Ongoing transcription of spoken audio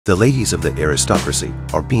The ladies of the aristocracy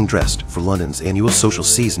are being dressed for London's annual social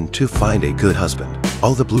season to find a good husband.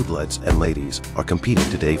 All the blue bloods and ladies are competing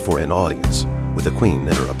today for an audience, with the Queen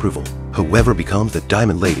and her approval. Whoever becomes the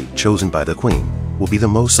diamond lady chosen by the Queen will be the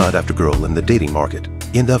most sought after girl in the dating market.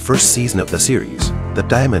 In the first season of the series, the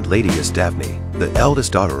diamond lady is Daphne, the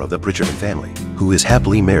eldest daughter of the Bridgerton family, who is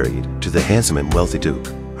happily married to the handsome and wealthy Duke.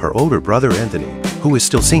 Her older brother Anthony, who is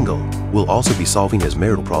still single, will also be solving his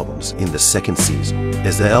marital problems in the second season.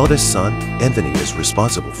 As the eldest son, Anthony is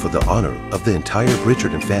responsible for the honor of the entire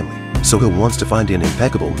Bridgerton family, so he wants to find an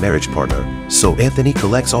impeccable marriage partner. So Anthony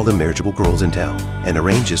collects all the marriageable girls in town and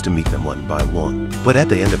arranges to meet them one by one. But at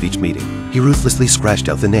the end of each meeting, he ruthlessly scratched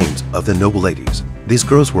out the names of the noble ladies. These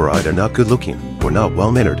girls were either not good looking or not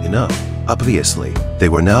well-mannered enough. Obviously, they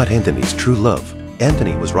were not Anthony's true love.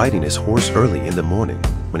 Anthony was riding his horse early in the morning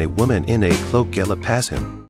when a woman in a cloak galloped past him.